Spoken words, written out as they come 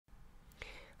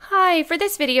Hi, for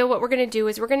this video what we're going to do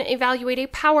is we're going to evaluate a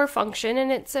power function,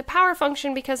 and it's a power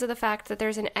function because of the fact that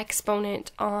there's an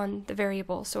exponent on the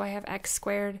variable. So I have x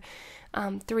squared,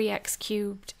 3x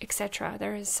cubed, etc.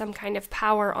 There is some kind of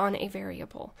power on a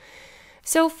variable.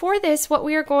 So for this, what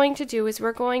we are going to do is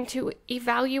we're going to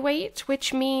evaluate,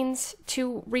 which means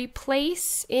to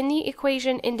replace in the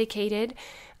equation indicated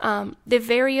the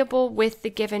variable with the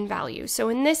given value. So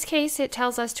in this case, it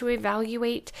tells us to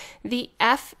evaluate the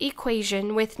f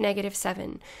equation with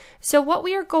 -7. So what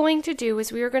we are going to do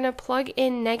is we are going to plug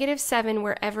in -7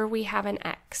 wherever we have an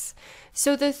x.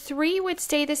 So the 3 would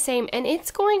stay the same, and it's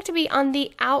going to be on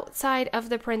the outside of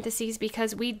the parentheses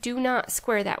because we do not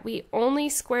square that. We only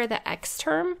square the x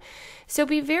term. So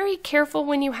be very careful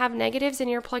when you have negatives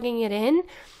and you're plugging it in,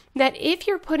 that if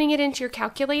you're putting it into your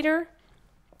calculator,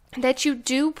 that you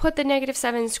do put the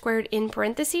 -7 squared in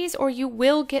parentheses, or you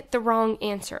will get the wrong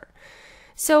answer.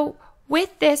 So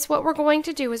with this, what we're going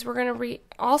to do is we're going to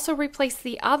also replace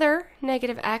the other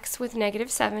 -x with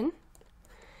 -7.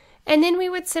 And then we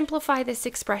would simplify this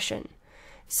expression.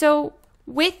 So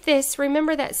with this,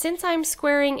 remember that since I'm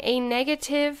squaring a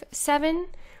 -7,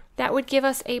 that would give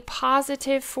us a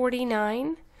positive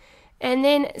 49. And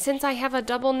then since I have a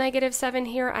double -7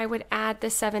 here, I would add the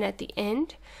 7 at the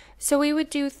end. So we would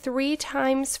do 3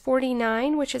 times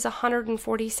 49, which is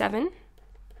 147,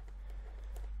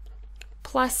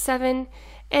 plus 7.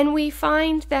 And we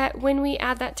find that when we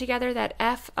add that together, that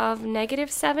f of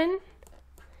 -7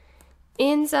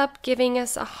 ends up giving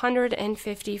us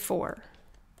 154.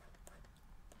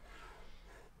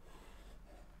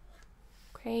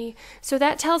 Okay, so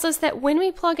that tells us that when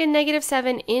we plug in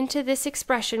 -7 into this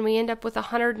expression, we end up with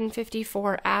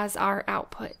 154 as our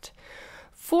output.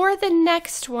 For the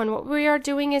next one, what we are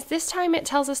doing is this time it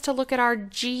tells us to look at our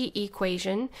g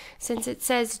equation, since it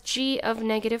says g of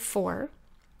 -4.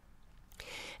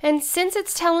 And since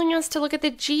it's telling us to look at the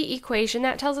g equation,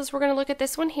 that tells us we're going to look at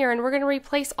this one here, and we're going to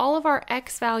replace all of our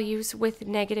x values with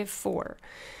 -4.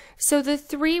 So the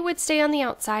 3 would stay on the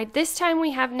outside. This time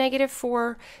we have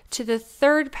 -4 to the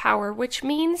third power, which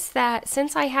means that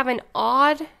since I have an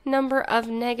odd number of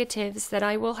negatives, that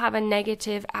I will have a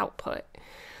negative output.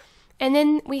 And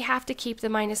then we have to keep the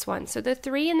 -1. So the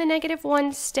 3 and the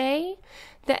 -1 stay.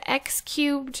 The x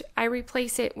cubed, I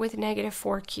replace it with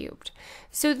 -4 cubed.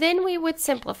 So then we would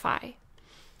simplify.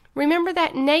 Remember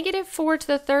that -4 to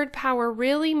the third power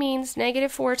really means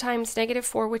 -4 times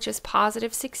 -4, which is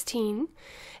positive 16.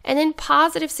 And then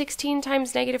positive 16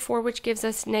 times -4, which gives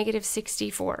us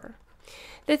 -64.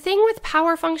 The thing with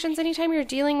power functions, anytime you're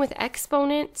dealing with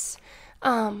exponents,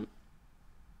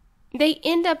 they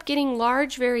end up getting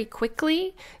large very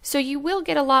quickly, so you will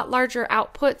get a lot larger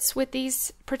outputs with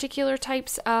these particular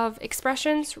types of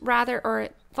expressions or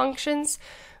functions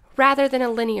rather than a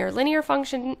linear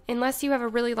function. Unless you have a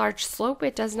really large slope,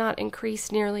 it does not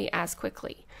increase nearly as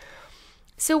quickly.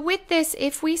 So with this,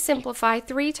 if we simplify,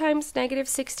 3 times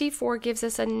 -64 gives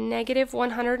us a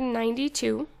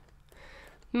 -192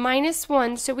 minus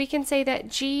 1, so we can say that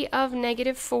g of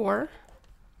 -4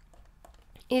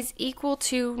 is equal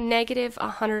to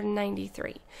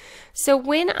 -193. So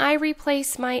when I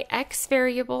replace my x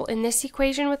variable in this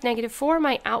equation with -4,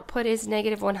 my output is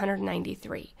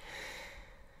 -193.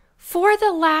 For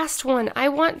the last one, I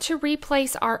want to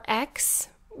replace our x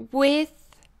with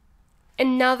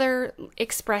another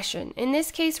expression. In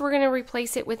this case, we're going to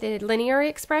replace it with a linear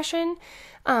expression.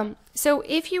 So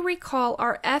if you recall,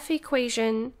 our f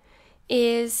equation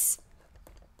is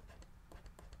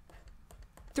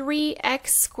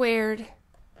 3x squared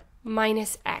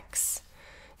minus x.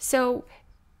 So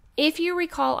if you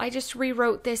recall, I just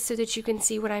rewrote this so that you can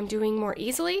see what I'm doing more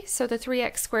easily. So the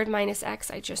 3x squared minus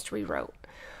x, I just rewrote.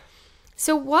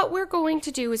 So what we're going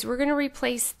to do is we're going to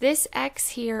replace this x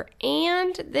here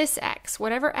and this x,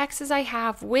 whatever x's I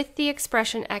have, with the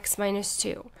expression x minus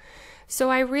 2.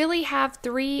 So I really have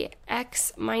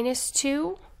 3x minus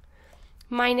 2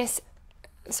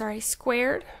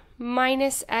 squared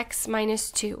minus x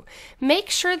minus 2. Make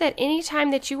sure that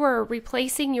anytime that you are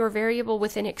replacing your variable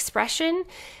with an expression,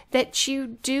 that you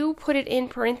do put it in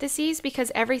parentheses,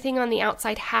 because everything on the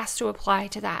outside has to apply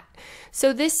to that.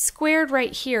 So this squared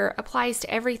right here applies to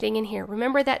everything in here.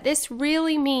 Remember that this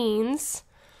really means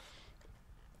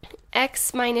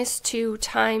x minus 2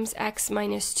 times x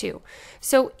minus 2.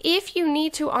 So if you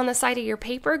need to, on the side of your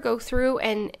paper, go through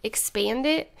and expand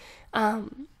it,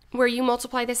 where you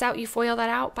multiply this out, you FOIL that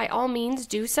out, by all means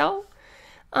do so.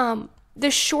 The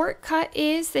shortcut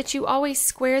is that you always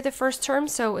square the first term.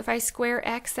 So if I square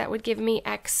x, that would give me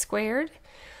x squared.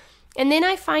 And then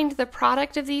I find the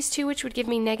product of these two, which would give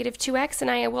me -2x, and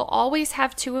I will always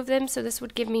have two of them, so this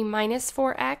would give me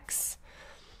 -4x.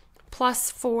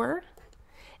 plus 4.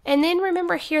 And then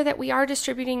remember here that we are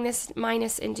distributing this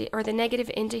minus into, or the negative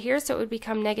into here, so it would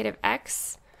become negative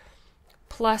x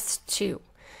plus 2.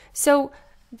 So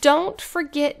don't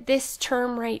forget this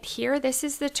term right here. This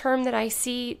is the term that I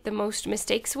see the most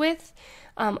mistakes with.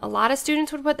 A lot of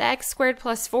students would put the x squared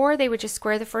plus 4. They would just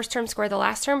square the first term, square the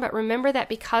last term. But remember that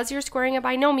because you're squaring a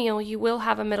binomial, you will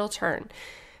have a middle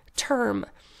term.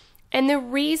 And the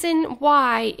reason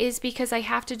why is because I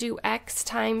have to do x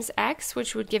times x,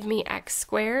 which would give me x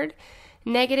squared.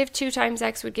 Negative 2 times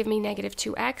x would give me negative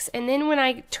 2x. And then when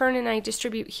I turn and I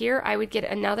distribute here, I would get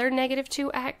another negative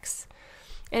 2x.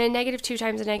 And a negative 2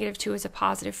 times a negative 2 is a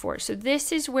positive 4. So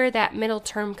this is where that middle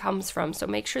term comes from. So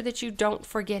make sure that you don't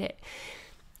forget it.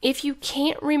 If you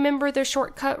can't remember the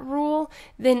shortcut rule,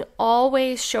 then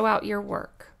always show out your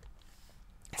work.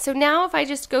 So now if I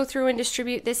just go through and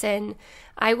distribute this in,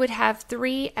 I would have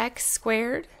 3x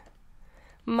squared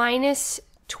minus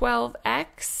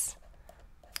 12x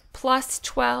plus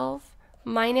 12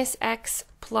 minus x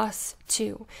plus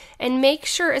 2. And make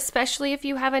sure, especially if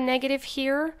you have a negative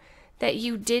here, that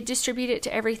you did distribute it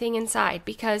to everything inside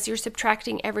because you're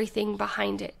subtracting everything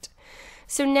behind it.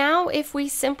 So now if we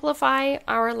simplify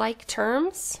our like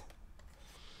terms,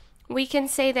 we can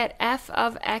say that f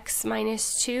of x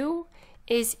minus 2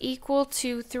 is equal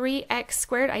to 3x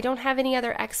squared. I don't have any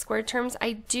other x squared terms.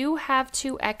 I do have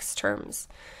 2x terms.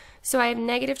 So I have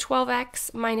negative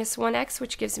 12x minus 1x,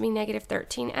 which gives me negative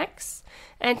 13x,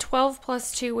 and 12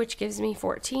 plus 2, which gives me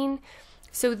 14.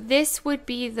 So this would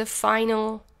be the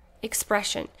final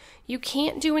expression. You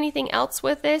can't do anything else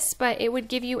with this, but it would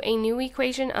give you a new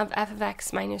equation of f of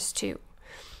x minus 2.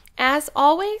 As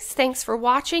always, thanks for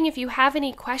watching. If you have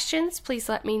any questions, please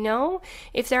let me know.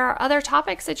 If there are other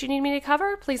topics that you need me to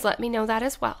cover, please let me know that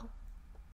as well.